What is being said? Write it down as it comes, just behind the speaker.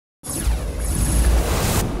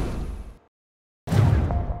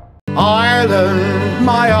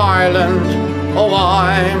Ireland, oh,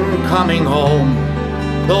 I'm coming home.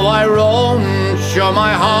 Though I roamed, sure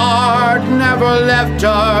my heart never left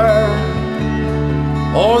her.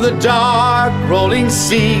 O'er the dark rolling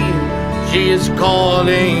sea, she is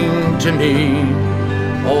calling to me.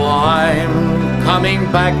 Oh, I'm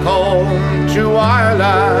coming back home to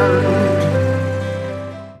Ireland.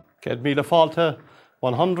 Get me the faulta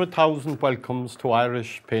 100,000 welcomes to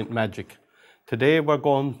Irish Paint Magic. Today we're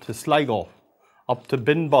going to Sligo, up to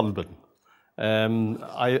Benbuilbin.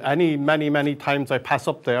 Many times I pass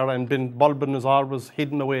up there, and Benbuilbin is always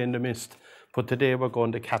hidden away in the mist. But today we're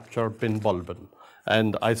going to capture Benbuilbin.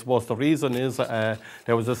 And I suppose the reason is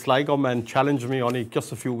there was a Sligo man challenged me only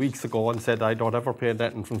just a few weeks ago and said I don't ever paint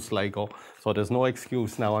anything from Sligo, so there's no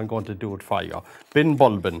excuse now. I'm going to do it for you.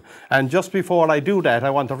 Benbuilbin. And just before I do that,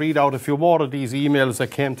 I want to read out a few more of these emails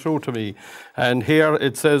that came through to me. And here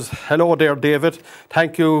it says, "Hello there, David.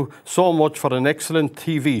 Thank you so much for an excellent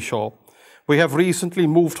TV show. We have recently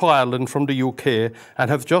moved to Ireland from the UK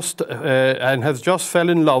and have just fell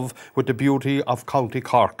in love with the beauty of County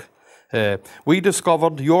Cork. We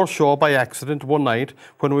discovered your show by accident one night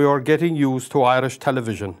when we were getting used to Irish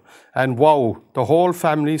television. And wow, the whole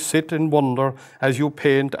family sit in wonder as you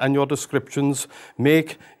paint, and your descriptions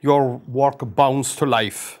make your work bounce to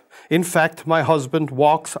life. In fact, my husband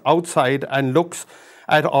walks outside and looks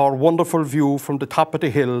at our wonderful view from the top of the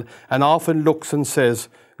hill and often looks and says,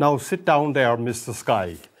 'Now sit down there, Mr.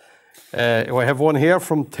 Sky.' We have one here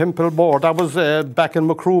from Templemore. That was back in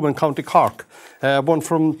Macroom in County Cork. One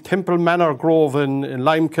from Temple Manor Grove in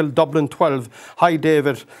Limekill, Dublin 12. Hi,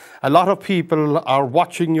 David. A lot of people are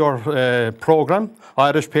watching your programme,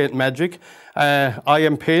 Irish Paint Magic. I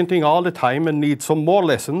am painting all the time and need some more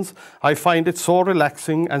lessons. I find it so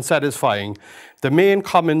relaxing and satisfying. The main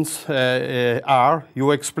comments are,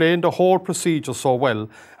 you explain the whole procedure so well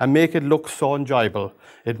and make it look so enjoyable.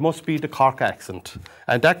 It must be the Cork accent."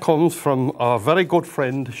 And that comes from our very good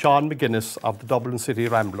friend, Sean McGuinness of the Dublin City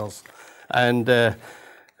Ramblers. And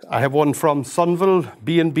I have one from Sunville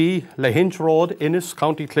B&B, Lahinch Road, Innis,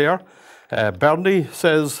 County Clare. Bernie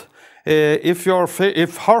says, if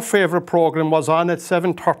her favourite programme was on at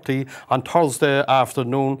 7:30 on Thursday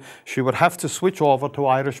afternoon, she would have to switch over to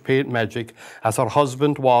Irish Paint Magic, as her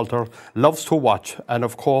husband, Walter, loves to watch and,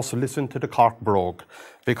 of course, listen to the Cork Brogue.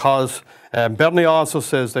 Because Bernie also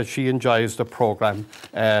says that she enjoys the programme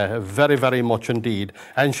very much indeed.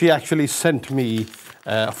 And she actually sent me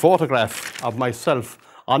a photograph of myself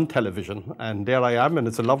on television, and there I am, and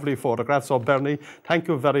it's a lovely photograph. So Bernie, thank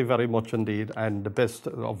you very much indeed, and the best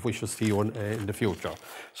of wishes to you in the future.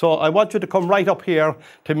 So I want you to come right up here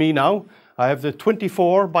to me now. I have the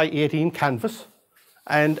 24 by 18 canvas,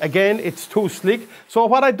 and again it's too slick. So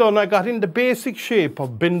what I've done, I got in the basic shape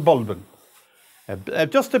of Benbuilbin.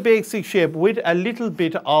 Just a basic shape with a little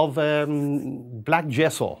bit of black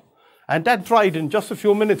gesso, and that dried in just a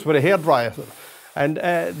few minutes with a hairdryer. And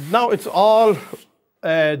now it's all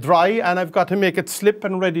dry, and I've got to make it slip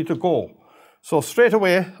and ready to go. So straight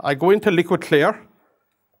away I go into liquid clear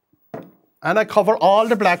and I cover all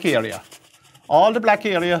the black area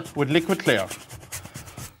with liquid clear.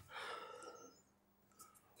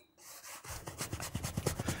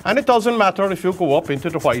 And it doesn't matter if you go up into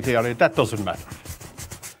the white area, that doesn't matter.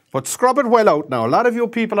 But scrub it well out now. A lot of you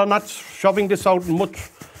people are not shoving this out much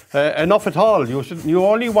enough at all. You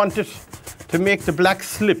only want it to make the black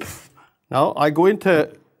slip. Now I go into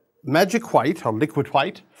magic white or liquid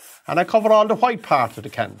white, and I cover all the white part of the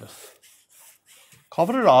canvas.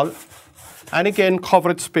 Cover it all, and again cover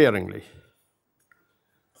it sparingly.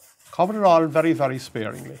 Cover it all very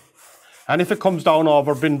sparingly. And if it comes down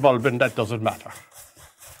over Benbuilbin, that doesn't matter.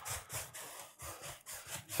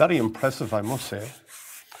 Very impressive, I must say.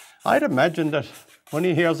 I'd imagine that when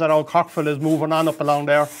he hears that old Corkville is moving on up along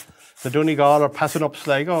there, the Donegal or passing up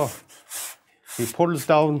Sligo, he pulls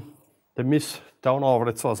down the mist down over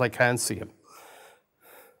it so as I can't see him.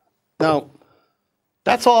 Now,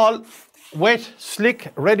 that's all wet,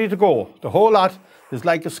 slick, ready to go. The whole lot is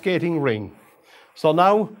like a skating ring. So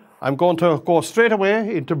now I'm going to go straight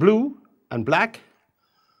away into blue and black.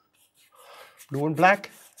 Blue and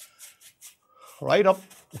black. Right up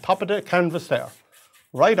the top of the canvas there.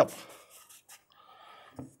 Right up.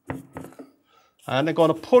 And I'm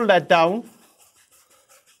going to pull that down.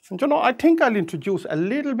 And you know, I think I'll introduce a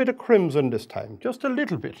little bit of crimson this time. Just a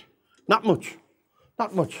little bit. Not much.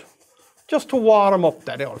 Not much. Just to warm up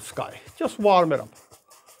that old sky. Just warm it up.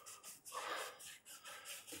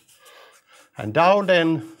 And down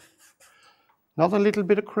then, another little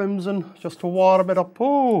bit of crimson, just to warm it up.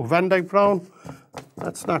 Oh, Van Dyke Brown.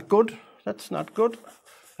 That's not good. That's not good.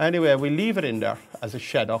 Anyway, we leave it in there as a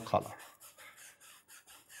shadow colour.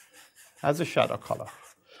 as a shadow colour.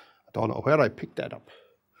 I don't know where I picked that up.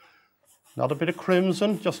 Another bit of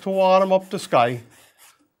crimson just to warm up the sky.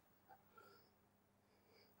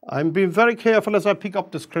 I'm being very careful as I pick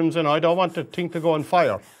up this crimson. I don't want the thing to go on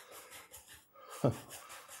fire.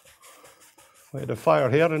 We had a fire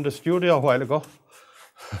here in the studio a while ago.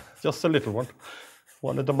 Just a little one.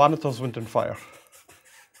 One of the monitors went on fire.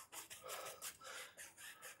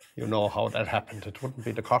 You know how that happened. It wouldn't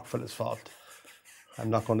be the cockfellow's fault. I'm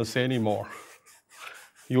not going to say any more.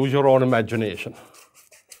 Use your own imagination.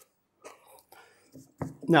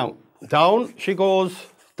 Now, down she goes,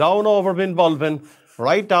 down over Benbuilbin,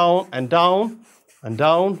 right down and down and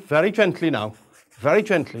down, very gently now, very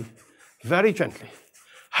gently,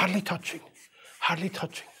 hardly touching,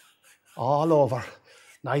 all over,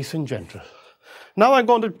 nice and gentle. Now I'm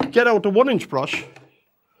going to get out the 1-inch brush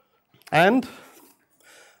and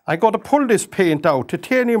I'm going to pull this paint out,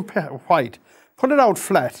 titanium white, pull it out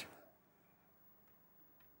flat,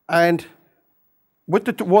 and with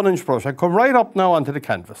the 1-inch brush, I come right up now onto the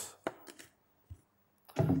canvas.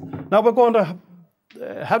 Now we're going to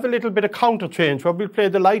have a little bit of counter change where we'll play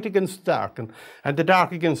the light against the dark and the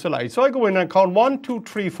dark against the light. So I go in and count 1, 2,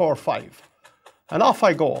 3, 4, 5. And off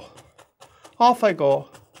I go. Off I go.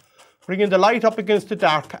 Bringing the light up against the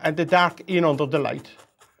dark and the dark in under the light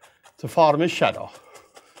to form a shadow.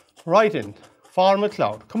 Right in. Form a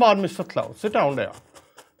cloud. Come on, Mr. Cloud. Sit down there.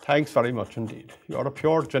 Thanks very much indeed. You're a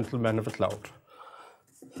pure gentleman of a cloud.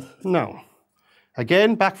 Now,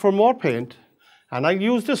 again, back for more paint. And I'll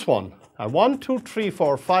use this one. 1, 2, 3,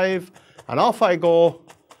 4, 5. And off I go.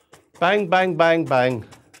 Bang, bang, bang, bang.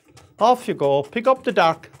 Off you go. Pick up the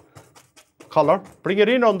dark colour. Bring it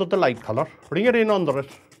in under the light colour. Bring it in under it.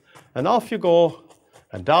 And off you go.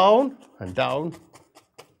 And down and down.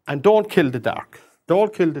 And don't kill the dark.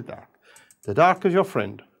 Don't kill the dark. The dark is your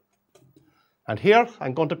friend. And here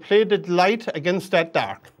I'm going to play the light against that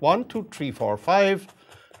dark. 1, 2, 3, 4, 5.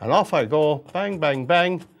 And off I go. Bang, bang,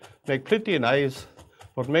 bang. Make plenty of noise,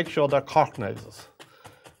 but make sure they're cork noises.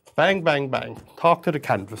 Bang, bang, bang. Talk to the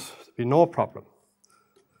canvas. There'll be no problem.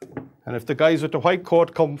 And if the guys with the white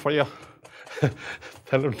coat come for you,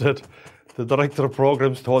 tell them that the director of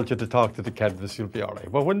programs told you to talk to the canvas, you'll be all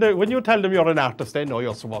right. But when you tell them you're an artist, they know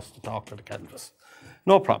you're supposed to talk to the canvas.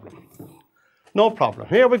 No problem. No problem.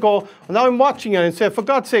 Here we go. And now I'm watching it and say, for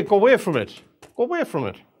God's sake, go away from it. Go away from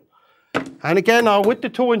it. And again now with the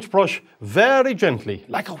 2-inch brush, very gently,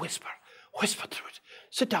 like a whisper, whisper through it.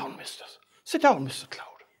 Sit down, Mr. Sit down, Mr. Cloud.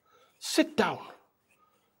 Sit down.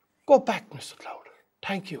 Go back, Mr. Cloud.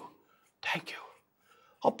 Thank you. Thank you.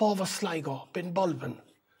 Up over Sligo, Benbuilbin.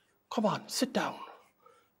 Come on, sit down.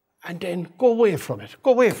 And then go away from it.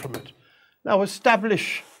 Go away from it. Now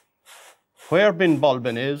establish where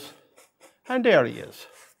Benbuilbin is. And there he is.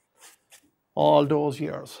 All those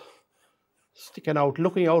years. Sticking out,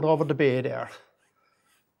 looking out over the bay there.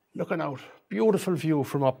 Looking out. Beautiful view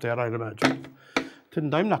from up there, I'd imagine.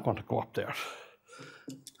 I'm not going to go up there.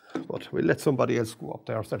 But we'll let somebody else go up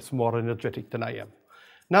there that's more energetic than I am.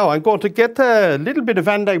 Now I'm going to get a little bit of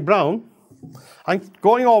Van Dyke Brown. I'm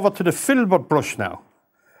going over to the filbert brush now.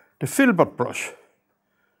 The filbert brush.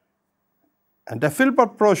 And the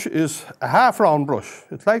filbert brush is a half-round brush.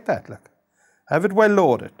 It's like that, look. I have it well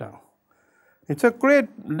loaded now. It's a great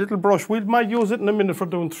little brush. We might use it in a minute for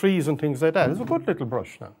doing trees and things like that. It's a good little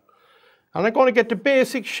brush now. And I'm going to get the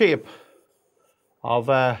basic shape of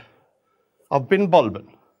Benbuilbin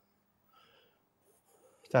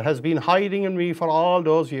that has been hiding in me for all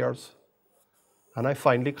those years. And I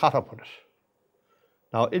finally caught up with it.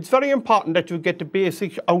 Now, it's very important that you get the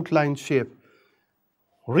basic outline shape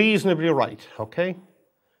reasonably right, okay?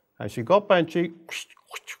 As you go up and she,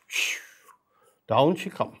 down she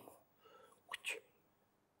comes.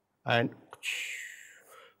 And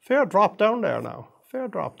fair drop down there now, fair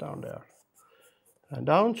drop down there. And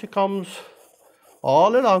down she comes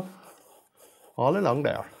all along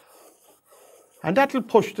there. And that'll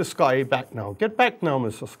push the sky back now. Get back now,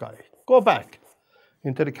 Mr. Sky. Go back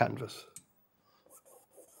into the canvas.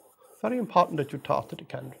 Very important that you talk to the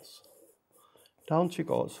canvas. Down she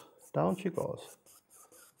goes, down she goes.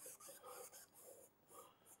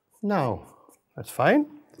 Now, that's fine.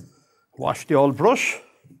 Wash the old brush.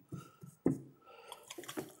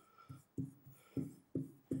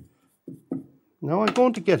 Now I'm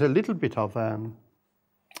going to get a little bit of,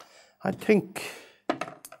 I think,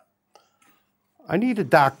 I need a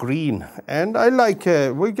dark green. And I like,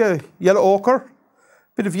 we get yellow ochre,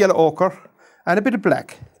 bit of yellow ochre, and a bit of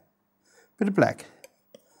black. Bit of black.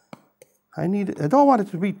 I don't want it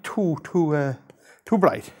to be too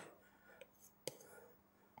bright.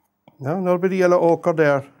 Now, another bit of yellow ochre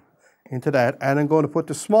there into that, and I'm going to put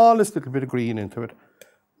the smallest little bit of green into it,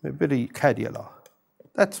 a bit of caddy yellow.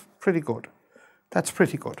 That's pretty good. That's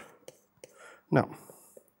pretty good. Now,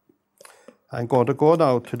 I'm going to go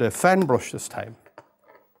now to the fan brush this time.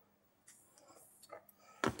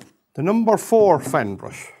 The number 4 fan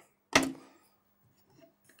brush.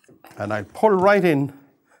 And I'll pull right in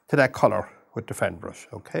to that colour with the fan brush,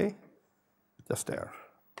 okay? Just there.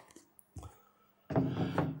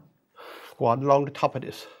 Go on along the top of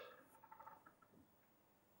this.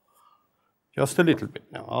 Just a little bit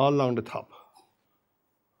now, all along the top.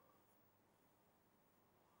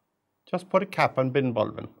 Just put a cap on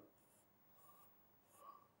Benbuilbin.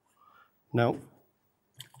 Now,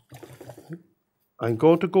 I'm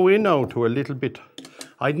going to go in now to a little bit.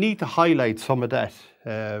 I need to highlight some of that.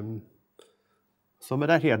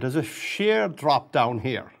 Here. There's a sheer drop down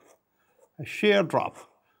here. A sheer drop.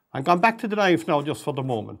 I'm going back to the knife now just for the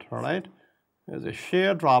moment, all right? There's a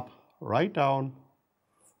sheer drop right down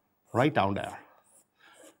there.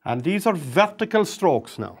 And these are vertical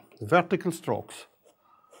strokes now, vertical strokes.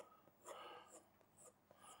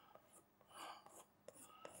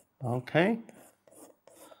 Okay,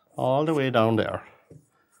 all the way down there.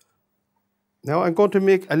 Now I'm going to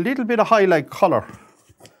make a little bit of highlight color,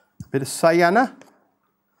 a bit of sienna,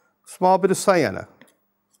 small bit of sienna,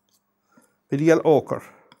 bit of yellow ochre,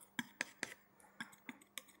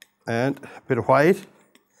 and a bit of white,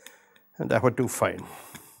 and that would do fine.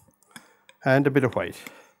 And a bit of white.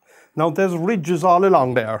 Now there's ridges all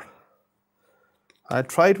along there. I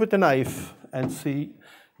tried with the knife and see,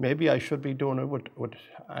 maybe I should be doing it with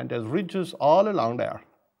and there's ridges all along there.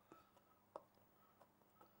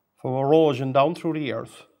 From erosion down through the years.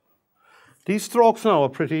 These strokes now are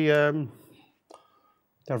pretty, they're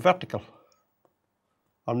vertical.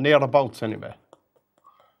 Or nearabouts anyway.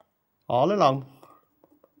 All along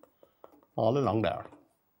there.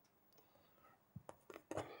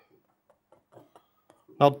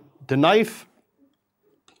 Now the knife,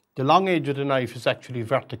 the long edge of the knife is actually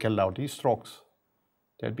vertical now, these strokes.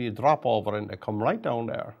 There'll be a drop over and they come right down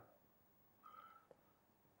there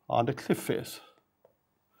on the cliff face.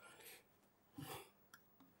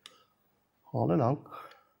 All along.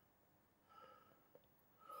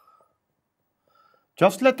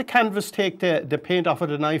 Just let the canvas take the paint off of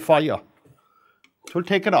the knife for you. It will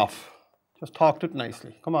take it off. Just talk to it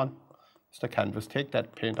nicely. Come on. Just the canvas, take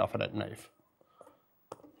that paint off of that knife.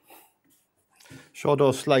 Show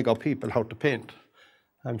those Sligo people how to paint.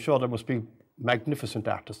 I'm sure there must be magnificent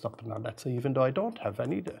artists up and on that. So even though I don't have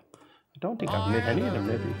any, I don't think I've made any of them.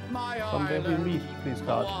 Maybe someday we'll meet, please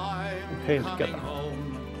God, and paint together.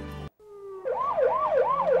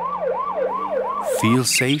 Feel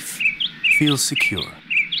safe, feel secure.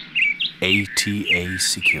 ATA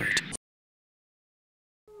Security.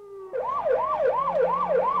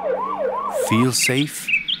 Feel safe,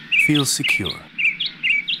 feel secure.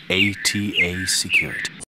 ATA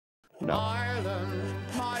Security. No.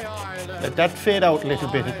 Let that fade out a little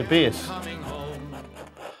bit at the base.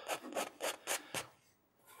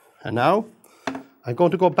 And now I'm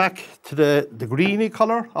going to go back to the greeny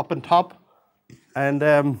colour up on top, and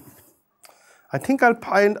I think I'll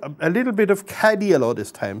find a little bit of caddy yellow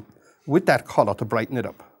this time with that colour to brighten it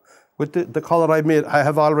up. With the colour I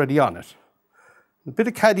have already on it. A bit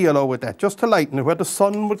of caddy yellow with that, just to lighten it, where the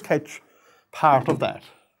sun would catch part of that.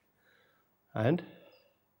 And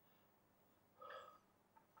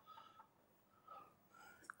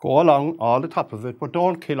go along all the top of it, but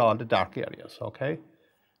don't kill all the dark areas, okay?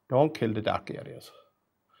 Don't kill the dark areas.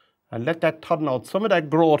 And let that turn out. Some of that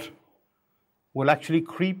growth will actually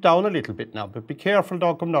creep down a little bit now, but be careful,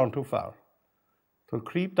 don't come down too far. It will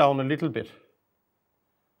creep down a little bit,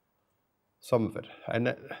 some of it.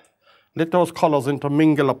 And let those colours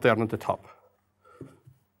intermingle up there at the top.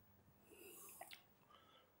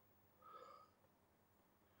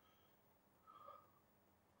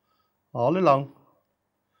 All along.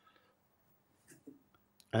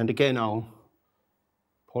 And again now,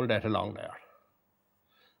 pull that along there.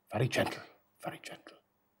 Very gentle, very gentle.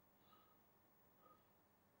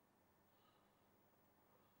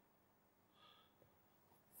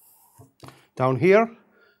 Down here,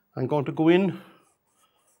 I'm going to go in.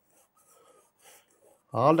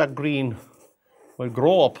 All that green will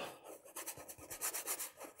grow up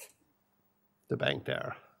the bank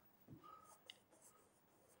there.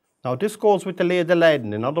 Now this goes with the lay of the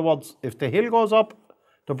land. In other words, if the hill goes up,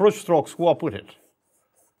 the brush strokes go up with it.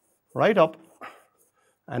 Right up.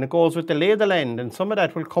 And it goes with the lay of the land, and some of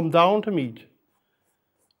that will come down to meet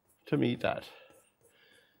that.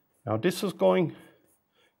 Now this is going,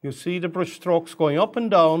 you see the brush strokes going up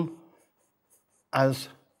and down as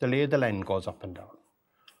the lay of the land goes up and down.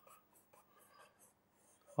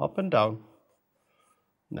 up and down.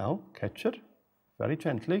 Now catch it very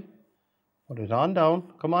gently. Put it on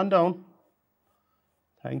down. Come on down.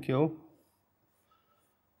 Thank you.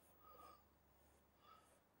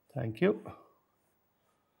 Thank you.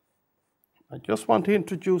 I just want to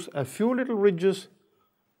introduce a few little ridges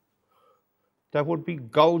that would be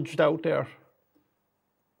gouged out there,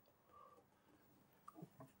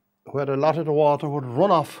 where a lot of the water would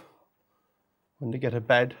run off when they get a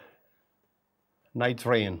bad night's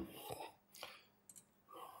rain.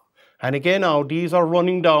 And again now, these are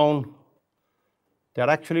running down. They're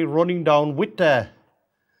actually running down with the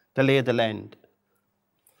lay of the land.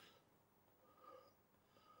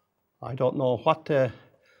 I don't know what the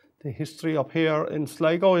history up here in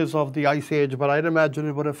Sligo is of the Ice Age, but I'd imagine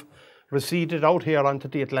it would have receded out here onto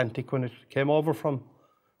the Atlantic when it came over from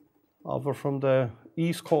the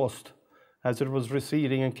east coast as it was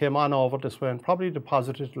receding and came on over this way and probably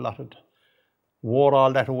deposited a lot of, wore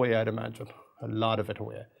all that away, I'd imagine, a lot of it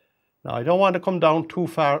away. Now I don't want to come down too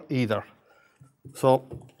far either. So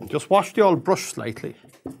just wash the old brush slightly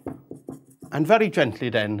and very gently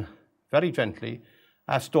then, very gently,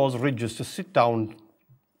 ask those ridges to sit down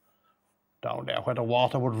there where the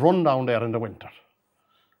water would run down there in the winter.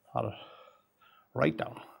 Right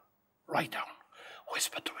down,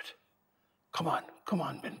 whisper to it. Come on,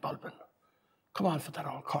 Benbuilbin. Come on for that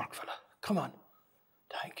old Cork fella. Come on.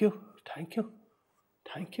 Thank you.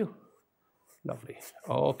 Lovely.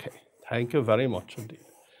 Okay, thank you very much indeed.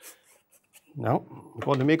 Now, I'm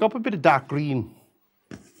going to make up a bit of dark green.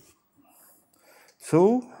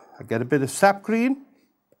 So, I get a bit of sap green,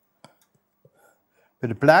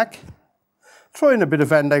 bit of black, throw in a bit of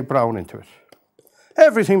Van Dyke brown into it.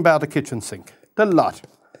 Everything bar the kitchen sink, the lot.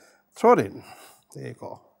 Throw it in. There you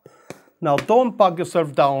go. Now, don't bog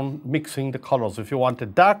yourself down mixing the colours. If you want a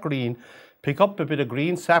dark green, pick up a bit of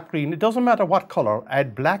green, sap green. It doesn't matter what colour.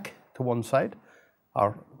 Add black to one side,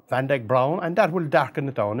 or Van Dyke brown, and that will darken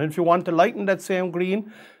it down. And if you want to lighten that same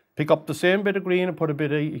green, pick up the same bit of green and put a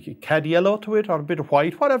bit of cad yellow to it, or a bit of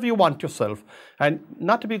white, whatever you want yourself. And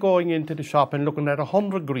not to be going into the shop and looking at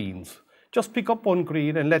 100 greens. Just pick up one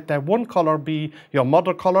green and let that one colour be your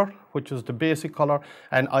mother colour, which is the basic colour,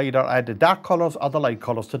 and either add the dark colours or the light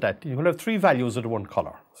colours to that. You will have 3 values of the one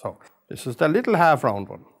colour. So this is the little half round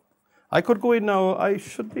one. I could go in now. I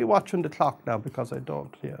should be watching the clock now because I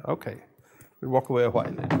don't. Yeah, okay. We'll walk away a while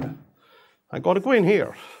later. I'm going to go in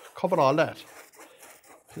here, cover all that.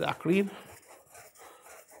 Dark green.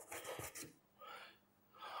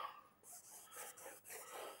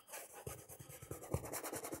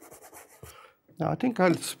 Now I think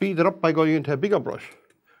I'll speed it up by going into a bigger brush,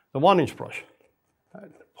 the 1-inch brush.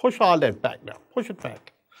 Push all that back now, push it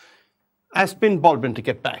back. Ask Benbuilbin to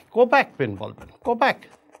get back. Go back, Benbuilbin, go back.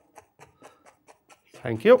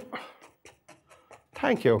 Thank you.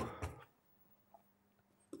 Thank you.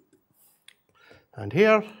 And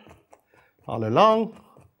here, all along.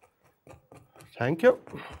 Thank you.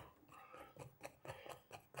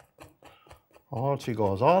 All she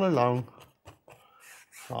goes all along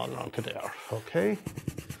to there, okay?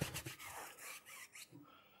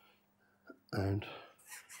 And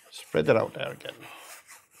spread it out there again.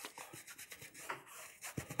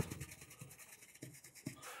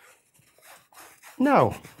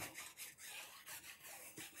 Now,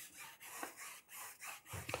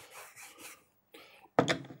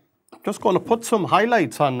 just going to put some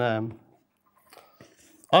highlights on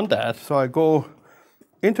that. So I go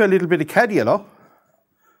into a little bit of cad yellow,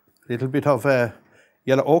 a little bit of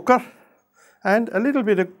yellow ochre, and a little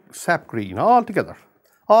bit of sap green, all together,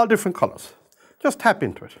 all different colours. Just tap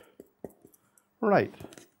into it. Right.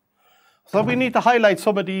 So we need to highlight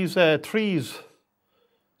some of these trees.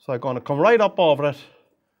 So I'm going to come right up over it,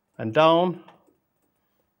 and down,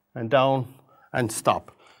 and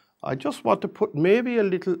stop. I just want to put maybe a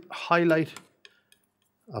little highlight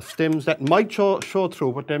of stems that might show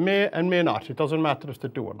through, but they may and may not. It doesn't matter if they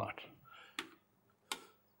do or not.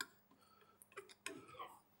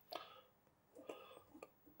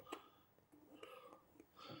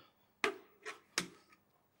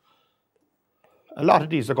 A lot of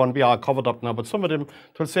these are going to be all covered up now, but some of them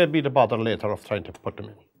will save me the bother later of trying to put them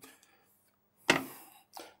in.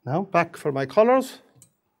 Now back for my colours,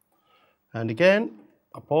 and again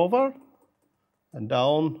up over and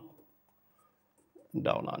down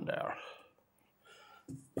on there.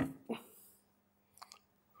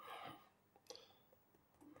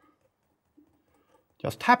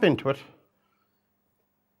 Just tap into it.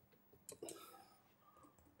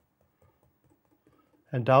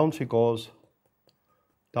 And down she goes,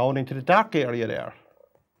 down into the dark area there.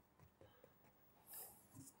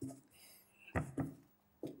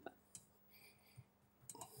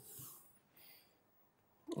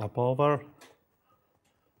 up over.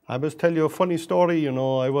 I must tell you a funny story, you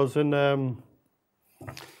know. I was in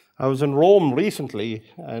Rome recently,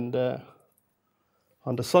 and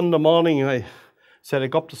on the Sunday morning I said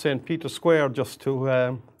I'd go up to St. Peter's Square just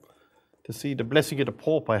to see the blessing of the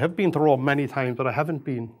Pope. I have been to Rome many times, but I haven't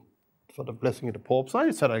been for the blessing of the Pope, so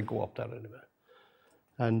I said I'd go up there anyway.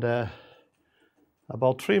 And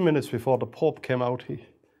about 3 minutes before the Pope came out,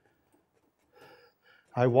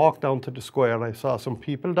 I walked down to the square. I saw some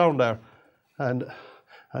people down there, and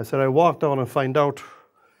I said, I walked down and find out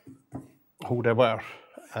who they were.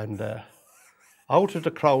 And out of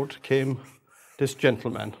the crowd came this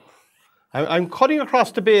gentleman. I'm cutting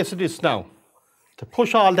across the base of this now to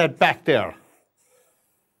push all that back there.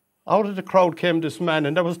 Out of the crowd came this man,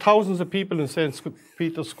 and there was thousands of people in St.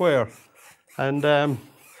 Peter's Square. And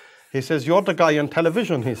he says, you're the guy on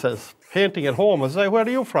television, he says, painting at home. I say, where are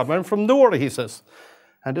you from? I'm from Newry, he says.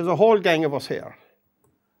 And there's a whole gang of us here.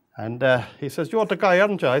 And he says, you're the guy,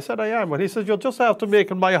 aren't you? I said, I am. Well, he says, you're just after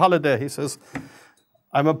making my holiday. He says,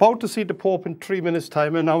 I'm about to see the Pope in 3 minutes'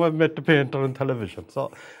 time, and now I've met the painter on television.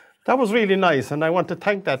 So that was really nice, and I want to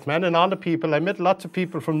thank that man and all the people. I met lots of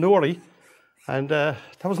people from Newry, and that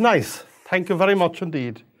was nice. Thank you very much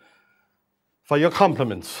indeed for your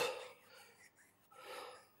compliments.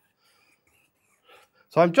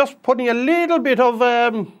 So I'm just putting a little bit of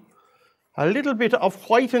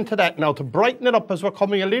white into that now to brighten it up as we're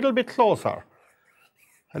coming a little bit closer.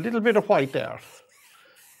 A little bit of white there.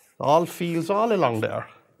 All fields all along there.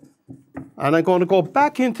 And I'm going to go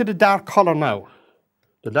back into the dark colour now.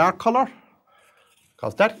 The dark colour,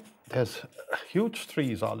 because there's huge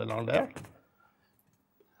trees all along there.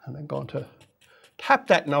 And I'm going to tap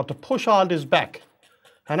that now to push all this back.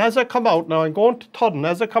 And as I come out now, I'm going to turn.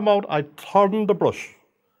 As I come out, I turn the brush.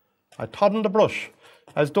 I turn the brush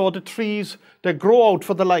as though the trees, they grow out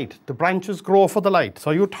for the light. The branches grow for the light.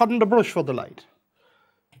 So you turn the brush for the light.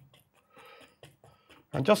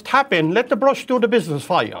 And just tap in. Let the brush do the business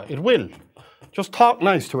for you. It will. Just talk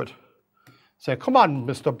nice to it. Say, come on,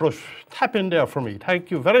 Mr. Brush, tap in there for me.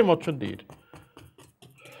 Thank you very much indeed.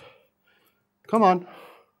 Come on.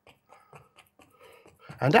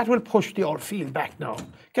 And that will push the old field back now.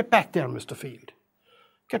 Get back there, Mr. Field.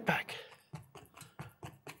 Get back.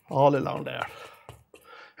 All along there.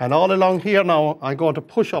 And all along here now, I'm going to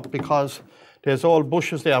push up because there's old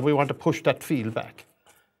bushes there. We want to push that field back.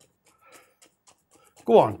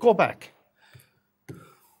 Go on, go back.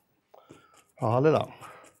 All along.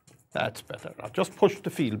 That's better. Now just push the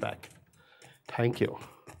field back. Thank you.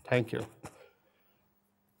 Thank you.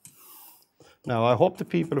 Now, I hope the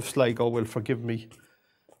people of Sligo will forgive me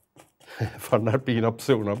for not being up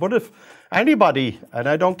sooner. But if anybody, and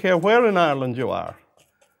I don't care where in Ireland you are,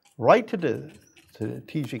 write to the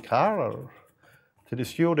TG car or to the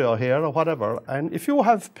studio here or whatever, and if you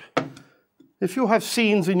have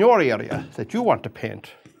scenes in your area that you want to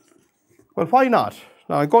paint, well, why not?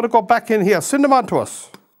 Now, I'm going to go back in here, send them on to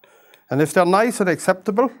us. And if they're nice and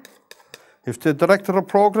acceptable, if the director of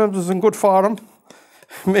programs is in good form,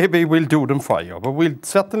 maybe we'll do them for you. But we'll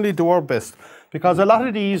certainly do our best, because a lot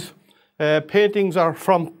of these paintings are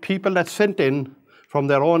from people that sent in from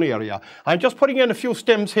their own area. I'm just putting in a few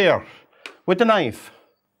stems here with the knife.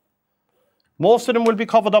 Most of them will be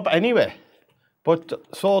covered up anyway, but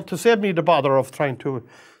so to save me the bother of trying to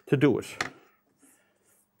do it.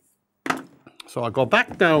 So I'll go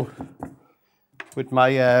back now with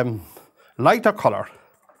my lighter colour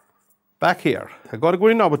back here. I'm going to go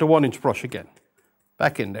in now with the 1-inch brush again,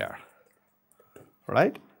 back in there,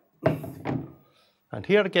 right? And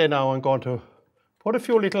here again now I'm going to put a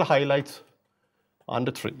few little highlights on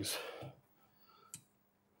the trees.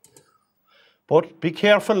 But be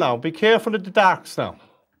careful now, be careful of the darks now.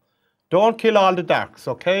 Don't kill all the darks,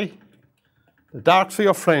 okay? The darks are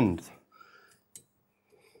your friend.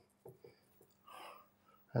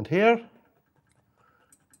 And here,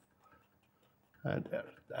 and there,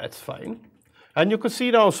 that's fine. And you can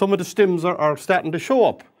see now some of the stems are starting to show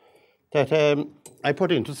up that I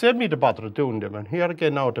put in to save me the bother of doing them. And here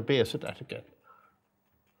again now at the base of that again.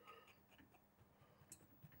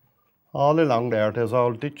 All along there, there's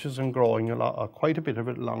all ditches and growing, quite a bit of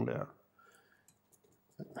it along there.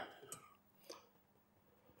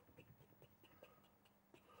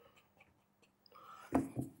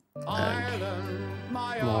 Ireland,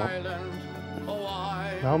 my Ireland, oh,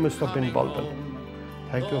 I now, Mr. Benbuilbin,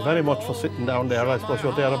 thank you very much for sitting down there. I suppose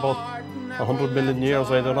you're there about 100 million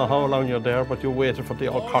years. I don't know how long you're there, but you waited for the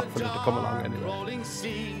old cockfight to come along anyway.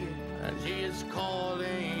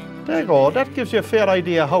 There you go. That gives you a fair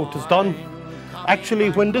idea how it is done.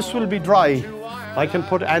 Actually, when this will be dry, I can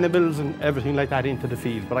put animals and everything like that into the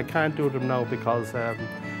field, but I can't do them now because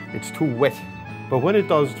it's too wet. But when it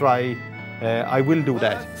does dry, I will do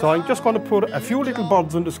that. So I'm just going to put a few little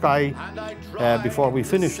birds in the sky before we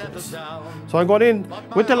finish this. So I'm going in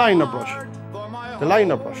with the liner brush. The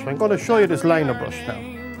liner brush. I'm going to show you this liner brush now.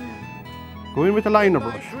 Go in with the liner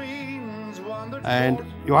brush. And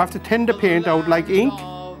you have to thin the paint out like ink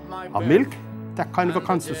or milk, that kind of a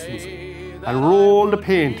consistency. And roll the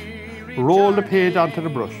paint onto the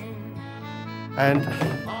brush. And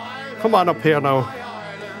come on up here now.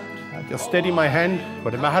 I just steady my hand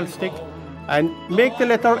with a mahal stick and make the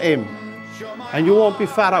letter M. And you won't be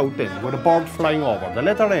far out then with a bird flying over. The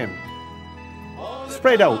letter M.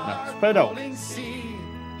 Spread out now, spread out.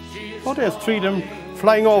 So there's 3 of them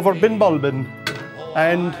flying over Benbuilbin.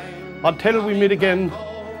 And until we meet again,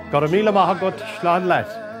 Garamila Mahagut Shlan Lat.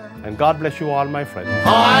 And God bless you all, my friends.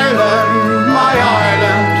 Ireland, my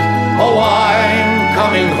Ireland, oh, I'm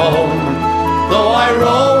coming home. Though I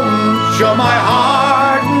roam, sure my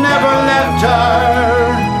heart never left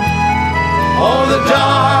her. Oh, the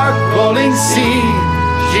dark rolling sea,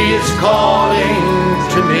 she is calling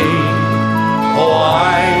to me. Oh,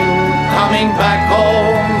 I'm coming back home.